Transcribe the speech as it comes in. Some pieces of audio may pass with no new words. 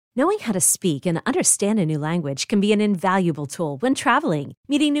Knowing how to speak and understand a new language can be an invaluable tool when traveling,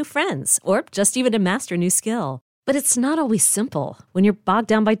 meeting new friends, or just even to master a new skill. But it's not always simple when you're bogged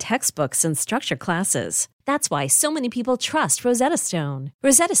down by textbooks and structured classes. That's why so many people trust Rosetta Stone.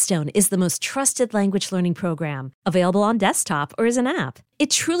 Rosetta Stone is the most trusted language learning program, available on desktop or as an app. It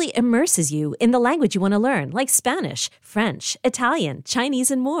truly immerses you in the language you want to learn, like Spanish, French, Italian,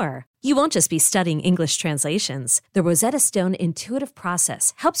 Chinese, and more. You won't just be studying English translations. The Rosetta Stone intuitive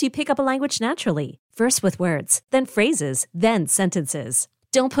process helps you pick up a language naturally, first with words, then phrases, then sentences.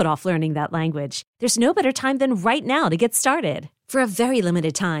 Don't put off learning that language. There's no better time than right now to get started. For a very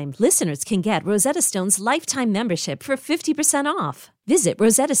limited time, listeners can get Rosetta Stone's lifetime membership for 50% off. Visit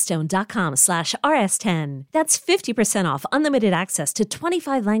rosettastone.com/rs10. That's 50% off unlimited access to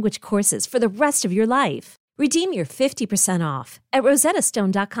 25 language courses for the rest of your life. Redeem your 50% off at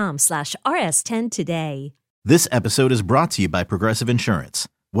rosettastone.com/rs10 today. This episode is brought to you by Progressive Insurance.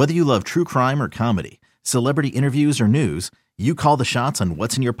 Whether you love true crime or comedy, celebrity interviews or news, you call the shots on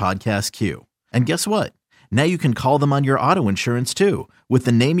what's in your podcast queue. And guess what? Now you can call them on your auto insurance too with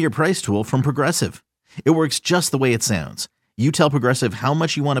the Name Your Price tool from Progressive. It works just the way it sounds. You tell Progressive how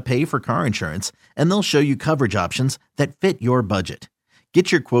much you want to pay for car insurance, and they'll show you coverage options that fit your budget.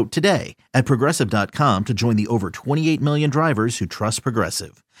 Get your quote today at Progressive.com to join the over 28 million drivers who trust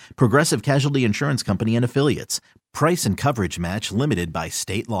Progressive. Progressive Casualty Insurance Company and Affiliates. Price and coverage match limited by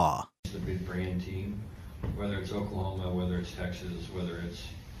state law. The big brand team, whether it's Oklahoma, whether it's Texas, whether it's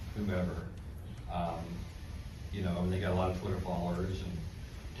whomever, they got a lot of Twitter followers and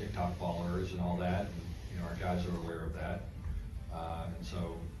TikTok followers and all that, and our guys are aware of that, and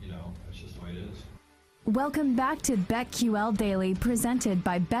so that's just the way it is. Welcome back to BetQL Daily, presented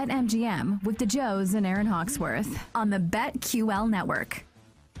by BetMGM with the Joes and Aaron Hawksworth on the BetQL Network.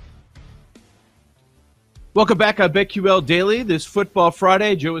 Welcome back on BetQL Daily. This Football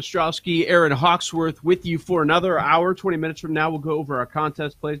Friday, Joe Ostrowski, Aaron Hawksworth with you for another hour. 20 minutes from now, we'll go over our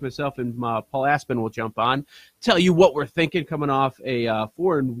contest plays. Myself and Paul Aspen will jump on, tell you what we're thinking coming off a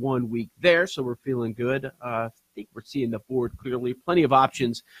 4-1 week there, so we're feeling good. I think we're seeing the board clearly. Plenty of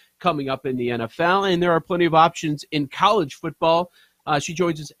options coming up in the NFL, and there are plenty of options in college football. She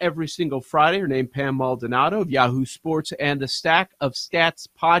joins us every single Friday. Her name, Pam Maldonado of Yahoo Sports and the Stack of Stats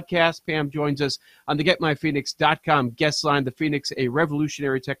podcast. Pam joins us on the GetMyPhoenix.com guest line. The Phoenix, a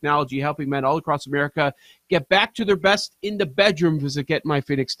revolutionary technology helping men all across America get back to their best in the bedroom. Visit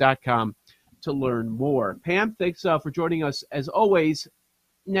GetMyPhoenix.com to learn more. Pam, thanks for joining us as always.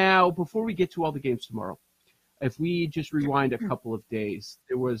 Now, before we get to all the games tomorrow, if we just rewind a couple of days,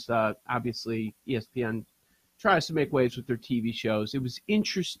 there was obviously ESPN tries to make waves with their TV shows. It was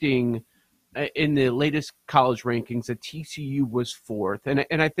interesting in the latest college rankings that TCU was fourth. And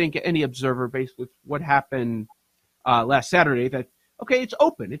I think any observer, based with what happened last Saturday, that, okay, it's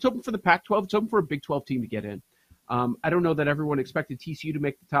open. It's open for the Pac-12. It's open for a Big 12 team to get in. I don't know that everyone expected TCU to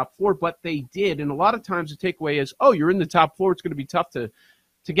make the top four, but they did. And a lot of times the takeaway is, oh, you're in the top four. It's going to be tough to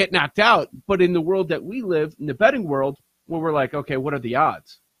get knocked out. But in the world that we live, in the betting world, where we're like, okay, what are the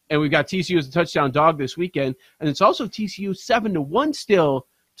odds? And we've got TCU as a touchdown dog this weekend. And it's also TCU 7-1 still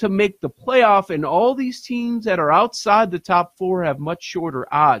to make the playoff. And all these teams that are outside the top four have much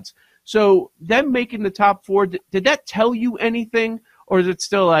shorter odds. So them making the top four, did that tell you anything? Or is it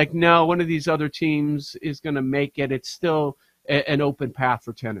still like, no, one of these other teams is going to make it? It's still an open path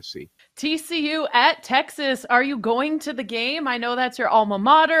for Tennessee. TCU at Texas. Are you going to the game? I know that's your alma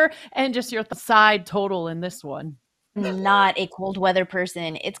mater, and just your side total in this one. Not a cold weather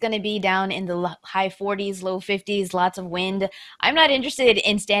person. It's going to be down in the high 40s, low 50s, lots of wind. I'm not interested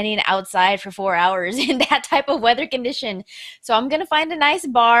in standing outside for 4 hours in that type of weather condition. So I'm going to find a nice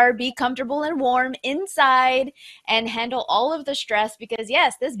bar, be comfortable and warm inside, and handle all of the stress because,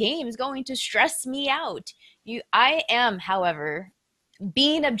 yes, this game is going to stress me out. I am, however,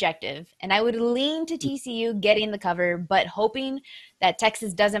 being objective, and I would lean to TCU getting the cover, but hoping that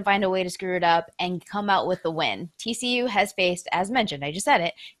Texas doesn't find a way to screw it up and come out with the win. TCU has faced, as mentioned, I just said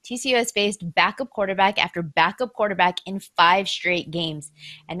it, TCU has faced backup quarterback after backup quarterback in 5 straight games.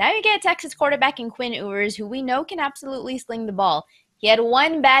 And now you get a Texas quarterback in Quinn Ewers, who we know can absolutely sling the ball. He had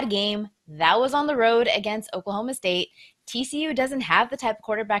one bad game. That was on the road against Oklahoma State. TCU doesn't have the type of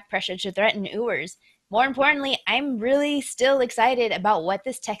quarterback pressure to threaten Ewers. More importantly, I'm really still excited about what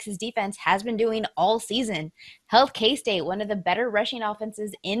this Texas defense has been doing all season. Held K-State, one of the better rushing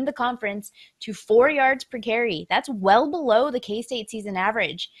offenses in the conference, to 4 yards per carry. That's well below the K-State season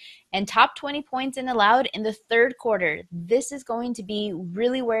average. And top 20 points in allowed in the third quarter. This is going to be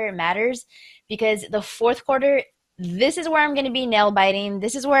really where it matters because the fourth quarter, this is where I'm going to be nail biting.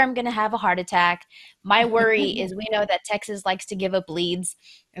 This is where I'm going to have a heart attack. My worry is we know that Texas likes to give up leads,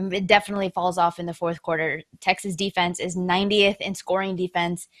 and it definitely falls off in the fourth quarter. Texas defense is 90th in scoring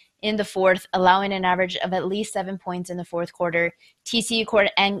defense in the fourth, allowing an average of at least 7 points in the fourth quarter.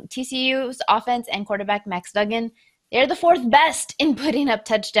 TCU's offense and quarterback Max Duggan, they're the fourth best in putting up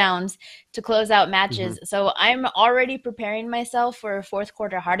touchdowns to close out matches. So I'm already preparing myself for a fourth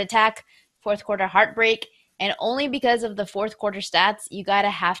quarter heart attack, fourth quarter heartbreak. And only because of the fourth quarter stats, you got to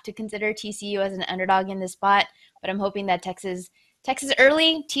have to consider TCU as an underdog in this spot. But I'm hoping that Texas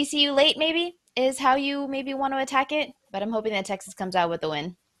early, TCU late maybe is how you maybe want to attack it. But I'm hoping that Texas comes out with the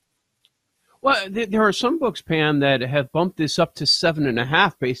win. Well, there are some books, Pam, that have bumped this up to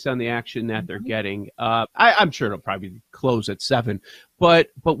 7.5 based on the action that they're getting. I'm sure it'll probably close at 7. But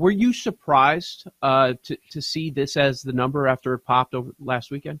were you surprised to see this as the number after it popped over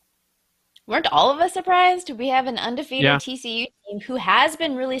last weekend? Weren't all of us surprised? We have an undefeated TCU team who has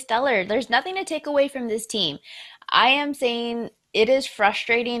been really stellar. There's nothing to take away from this team. I am saying it is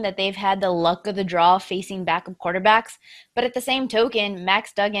frustrating that they've had the luck of the draw facing backup quarterbacks. But at the same token,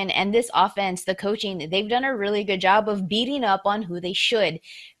 Max Duggan and this offense, the coaching, they've done a really good job of beating up on who they should.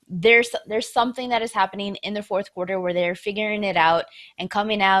 There's something that is happening in the fourth quarter where they're figuring it out and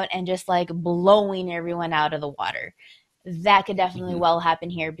coming out and just like blowing everyone out of the water. That could definitely well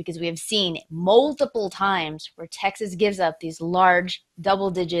happen here because we have seen multiple times where Texas gives up these large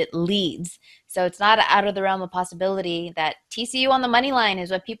double-digit leads. So it's not out of the realm of possibility that TCU on the money line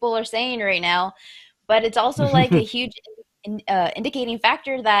is what people are saying right now. But it's also like a huge indicating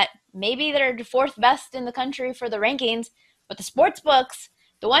factor that maybe they're the fourth best in the country for the rankings, but the sports books,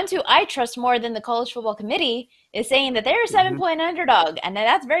 the ones who I trust more than the College Football Committee, is saying that they're a 7-point underdog, and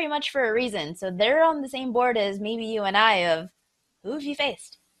that's very much for a reason. So they're on the same board as maybe you and I of who have you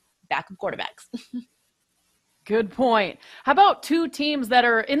faced? Backup quarterbacks. Good point. How about two teams that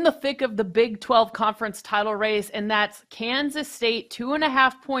are in the thick of the Big 12 conference title race, and that's Kansas State,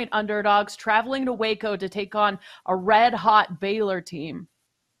 2.5-point underdogs traveling to Waco to take on a red-hot Baylor team.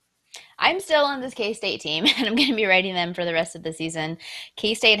 I'm still on this K-State team, and I'm going to be writing them for the rest of the season.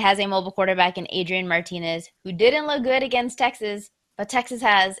 K-State has a mobile quarterback in Adrian Martinez, who didn't look good against Texas, but Texas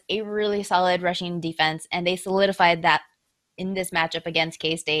has a really solid rushing defense, and they solidified that in this matchup against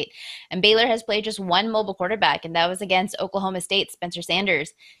K-State. And Baylor has played just one mobile quarterback, and that was against Oklahoma State, Spencer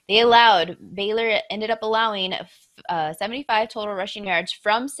Sanders. Baylor ended up allowing 75 total rushing yards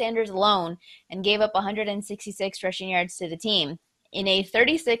from Sanders alone and gave up 166 rushing yards to the team in a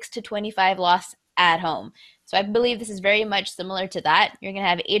 36-25 loss at home. So I believe this is very much similar to that. You're going to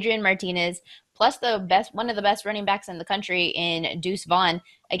have Adrian Martinez plus one of the best running backs in the country in Deuce Vaughn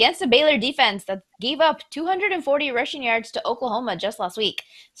against a Baylor defense that gave up 240 rushing yards to Oklahoma just last week.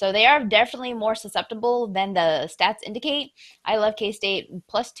 So they are definitely more susceptible than the stats indicate. I love K-State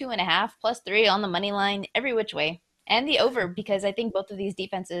plus 2.5, plus 3 on the money line, every which way. And the over, because I think both of these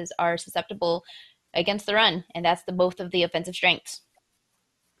defenses are susceptible against the run, and that's both of the offensive strengths.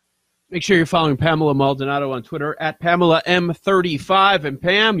 Make sure you're following Pamela Maldonado on Twitter at Pamela M35. And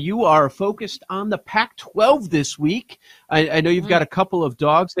Pam, you are focused on the Pac-12 this week. I know you've got a couple of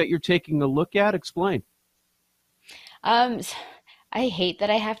dogs that you're taking a look at. Explain. I hate that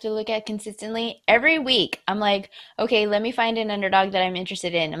I have to look at consistently. Every week, I'm like, okay, let me find an underdog that I'm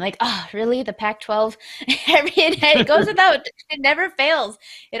interested in. I'm like, oh, really? The Pac-12? It goes without, it never fails.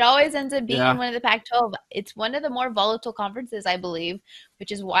 It always ends up being one of the Pac-12. It's one of the more volatile conferences, I believe,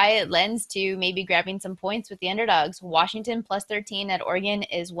 which is why it lends to maybe grabbing some points with the underdogs. Washington plus 13 at Oregon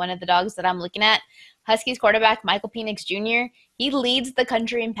is one of the dogs that I'm looking at. Huskies quarterback Michael Penix Jr., he leads the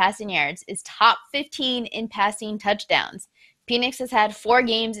country in passing yards, is top 15 in passing touchdowns. Penix has had 4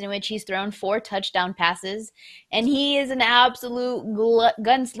 games in which he's thrown 4 touchdown passes, and he is an absolute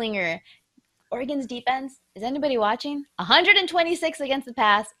gunslinger. Oregon's defense, is anybody watching? 126 against the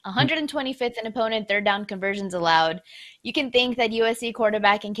pass, 125th in opponent third down conversions allowed. You can think that USC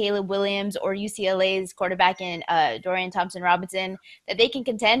quarterback in Caleb Williams or UCLA's quarterback in Dorian Thompson-Robinson, that they can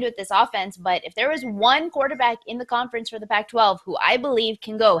contend with this offense. But if there was one quarterback in the conference for the Pac-12 who I believe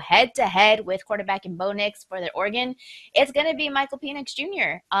can go head-to-head with quarterback in Bo Nix for the Oregon, it's going to be Michael Penix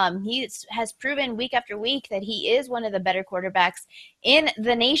Jr. He has proven week after week that he is one of the better quarterbacks in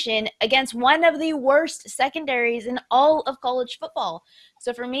the nation against one of the worst secondaries in all of college football.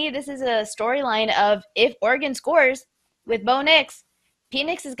 So for me, this is a storyline of if Oregon scores with Bo Nix,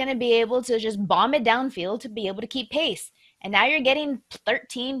 Penix is going to be able to just bomb it downfield to be able to keep pace. And now you're getting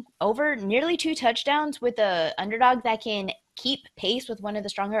 13 over nearly 2 touchdowns with a underdog that can keep pace with one of the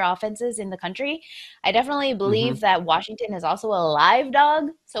stronger offenses in the country. I definitely believe that Washington is also a live dog.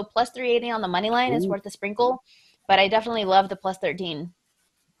 So plus 380 on the money line is worth a sprinkle. but I definitely love the plus 13.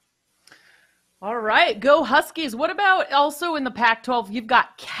 All right, go Huskies. What about also in the Pac-12? You've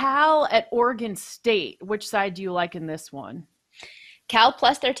got Cal at Oregon State. Which side do you like in this one? Cal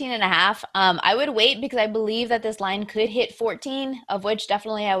plus 13.5. I would wait because I believe that this line could hit 14, of which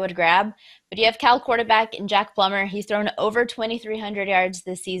definitely I would grab. But you have Cal quarterback in Jack Plummer. He's thrown over 2,300 yards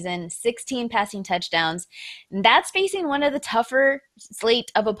this season, 16 passing touchdowns. And that's facing one of the tougher slate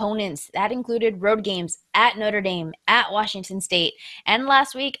of opponents. That included road games at Notre Dame, at Washington State, and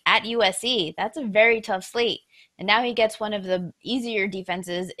last week at USC. That's a very tough slate. And now he gets one of the easier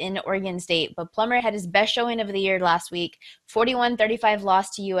defenses in Oregon State. But Plummer had his best showing of the year last week, 41-35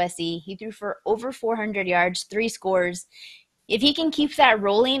 loss to USC. He threw for over 400 yards, 3 scores. If he can keep that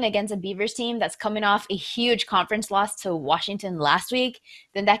rolling against a Beavers team that's coming off a huge conference loss to Washington last week,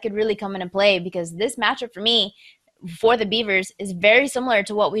 then that could really come into play, because this matchup for me for the Beavers is very similar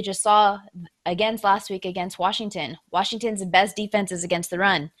to what we just saw against last week against Washington. Washington's best defense is against the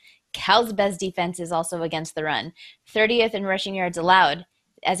run. Cal's best defense is also against the run, 30th in rushing yards allowed.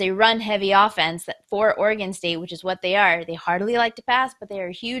 As a run-heavy offense for Oregon State, which is what they are, they hardly like to pass, but they are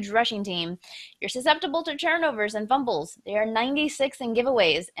a huge rushing team. You're susceptible to turnovers and fumbles. They are 96 in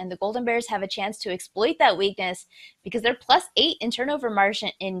giveaways, and the Golden Bears have a chance to exploit that weakness because they're plus 8 in turnover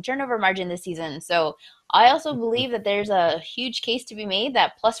margin this season. So I also believe that there's a huge case to be made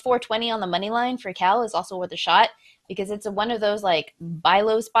that plus 420 on the money line for Cal is also worth a shot, because it's one of those like buy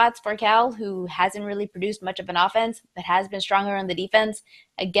low spots for Cal, who hasn't really produced much of an offense but has been stronger on the defense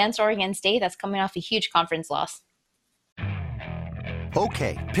against Oregon State that's coming off a huge conference loss.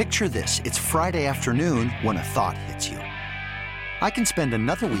 Okay, picture this. It's Friday afternoon when a thought hits you. I can spend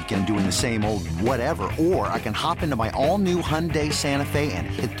another weekend doing the same old whatever, or I can hop into my all-new Hyundai Santa Fe and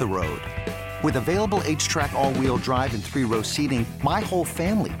hit the road. With available H-Track all-wheel drive and 3-row seating, my whole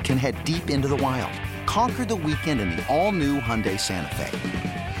family can head deep into the wild. Conquer the weekend in the all-new Hyundai Santa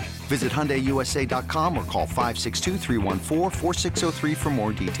Fe. Visit HyundaiUSA.com or call 562-314-4603 for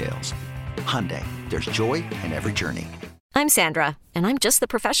more details. Hyundai, there's joy in every journey. I'm Sandra, and I'm just the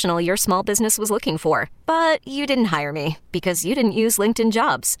professional your small business was looking for. But you didn't hire me because you didn't use LinkedIn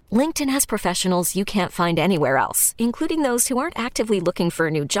Jobs. LinkedIn has professionals you can't find anywhere else, including those who aren't actively looking for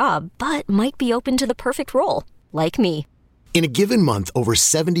a new job, but might be open to the perfect role, like me. In a given month, over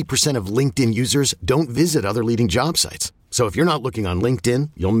 70% of LinkedIn users don't visit other leading job sites. So if you're not looking on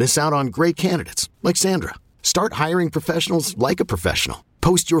LinkedIn, you'll miss out on great candidates like Sandra. Start hiring professionals like a professional.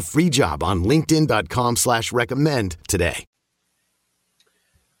 Post your free job on linkedin.com/recommend today.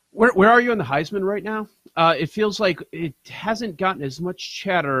 Where are you on the Heisman right now? It feels like it hasn't gotten as much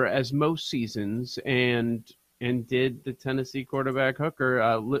chatter as most seasons, and did the Tennessee quarterback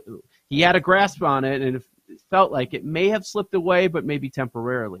Hooker. He had a grasp on it, and it felt like it may have slipped away, but maybe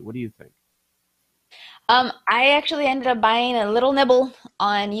temporarily. What do you think? I actually ended up buying a little nibble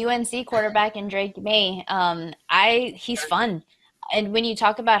on UNC quarterback and Drake May. He's fun. And when you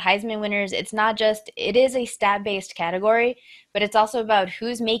talk about Heisman winners, it is a stat-based category, but it's also about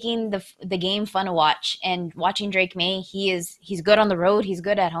who's making the game fun to watch. And watching Drake May, he's good on the road, he's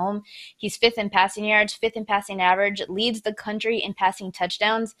good at home. He's 5th in passing yards, 5th in passing average, leads the country in passing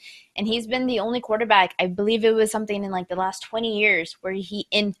touchdowns. And he's been the only quarterback, I believe it was something in like the last 20 years, where he,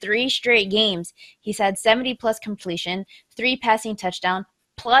 in 3 straight games, he's had 70-plus completion, 3 passing touchdowns,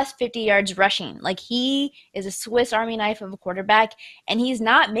 plus 50 yards rushing. Like, he is a Swiss Army knife of a quarterback, and he's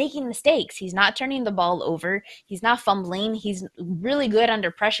not making mistakes. He's not turning the ball over. He's not fumbling. He's really good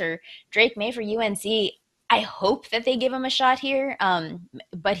under pressure. Drake May for UNC, I hope that they give him a shot here,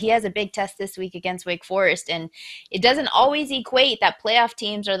 but he has a big test this week against Wake Forest, and it doesn't always equate that playoff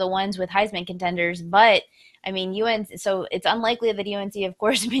teams are the ones with Heisman contenders, but I mean, UNC, so it's unlikely that UNC, of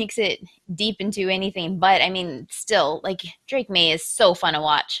course, makes it deep into anything. But, I mean, still, like, Drake May is so fun to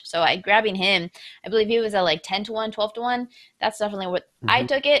watch. So grabbing him, I believe he was at like 10-1, 12-1. That's definitely what I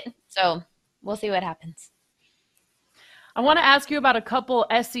took it. So we'll see what happens. I want to ask you about a couple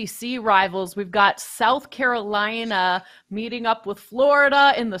SEC rivals. We've got South Carolina meeting up with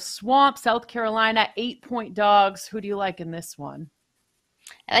Florida in the Swamp. South Carolina, 8-point dogs. Who do you like in this one?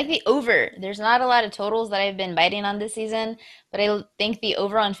 I like the over. There's not a lot of totals that I've been biting on this season, but I think the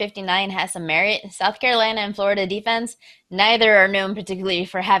over on 59 has some merit. South Carolina and Florida defense, neither are known particularly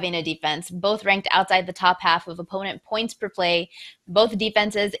for having a defense. Both ranked outside the top half of opponent points per play. Both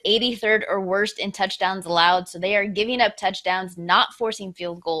defenses 83rd or worst in touchdowns allowed, so they are giving up touchdowns, not forcing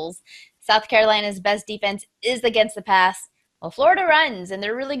field goals. South Carolina's best defense is against the pass. Well, Florida runs, and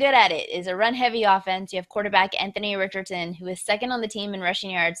they're really good at it. It's a run-heavy offense. You have quarterback Anthony Richardson, who is second on the team in rushing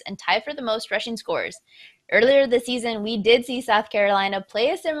yards and tied for the most rushing scores. Earlier this season, we did see South Carolina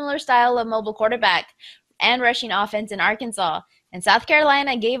play a similar style of mobile quarterback and rushing offense in Arkansas. And South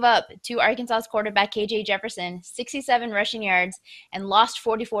Carolina gave up to Arkansas's quarterback KJ Jefferson 67 rushing yards and lost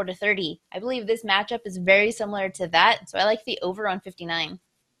 44-30. I believe this matchup is very similar to that, so I like the over on 59.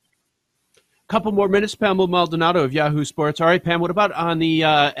 Couple more minutes, Pamela Maldonado of Yahoo Sports. All right, Pam, what about on the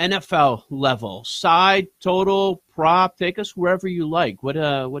NFL level? Side, total, prop, take us wherever you like. What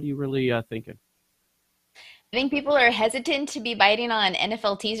are you really thinking? I think people are hesitant to be biting on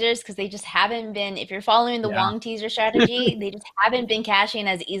NFL teasers because they just haven't been, if you're following the Wong teaser strategy, they just haven't been cashing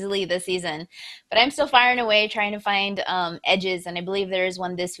as easily this season. But I'm still firing away trying to find edges, and I believe there is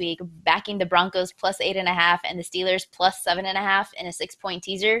one this week, backing the Broncos plus 8.5 and the Steelers plus 7.5 in a 6-point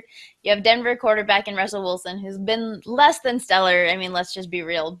teaser. You have Denver quarterback and Russell Wilson, who's been less than stellar. I mean, let's just be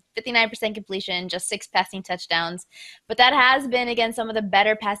real. 59% completion, just 6 passing touchdowns. But that has been against some of the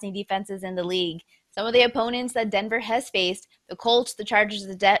better passing defenses in the league. Some of the opponents that Denver has faced, the Colts, the Chargers,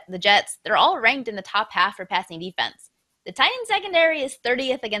 the Jets, they're all ranked in the top half for passing defense. The Titans secondary is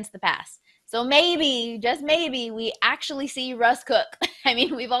 30th against the pass. So maybe, just maybe, we actually see Russ cook. I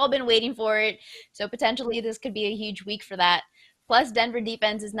mean, we've all been waiting for it. So potentially this could be a huge week for that. Plus, Denver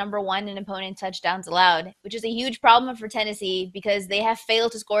defense is number 1 in opponent touchdowns allowed, which is a huge problem for Tennessee because they have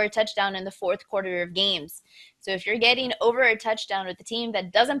failed to score a touchdown in the fourth quarter of games. So if you're getting over a touchdown with a team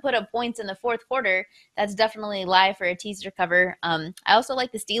that doesn't put up points in the fourth quarter, that's definitely live for a teaser cover. I also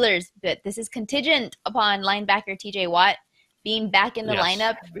like the Steelers, but this is contingent upon linebacker TJ Watt being back in the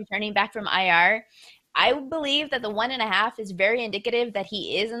lineup, returning back from IR. I believe that the 1.5 is very indicative that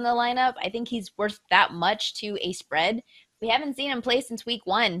he is in the lineup. I think he's worth that much to a spread. We haven't seen him play since week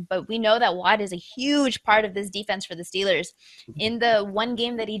 1, but we know that Watt is a huge part of this defense for the Steelers. In the one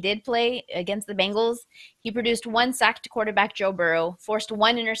game that he did play against the Bengals, he produced 1 sack to quarterback Joe Burrow, forced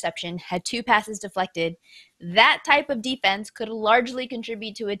 1 interception, had 2 passes deflected. That type of defense could largely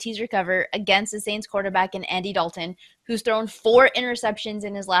contribute to a teaser cover against the Saints quarterback in Andy Dalton, who's thrown 4 interceptions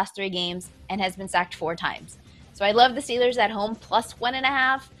in his last 3 games and has been sacked 4 times. So I love the Steelers at home plus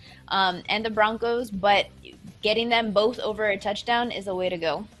 1.5 and the Broncos, but getting them both over a touchdown is a way to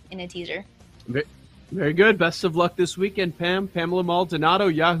go in a teaser. Very good. Best of luck this weekend, Pam. Pamela Maldonado,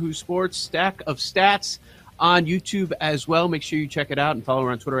 Yahoo Sports, Stack of Stats on YouTube as well. Make sure you check it out and follow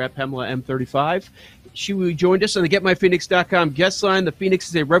her on Twitter at PamelaM35. She joined us on the GetMyPhoenix.com guest line. The Phoenix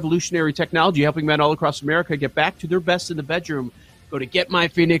is a revolutionary technology helping men all across America get back to their best in the bedroom. Go to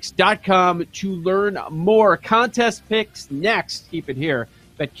GetMyPhoenix.com to learn more. Contest picks next. Keep it here.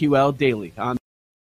 BetQL Daily on